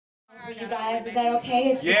for you guys. Is that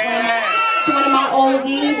okay? It's one of my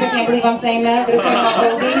oldies. I can't believe I'm saying that, but it's one of my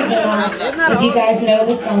oldies. And if you guys know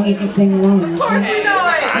this song, you can sing along. Of course we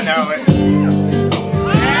know it. I know it.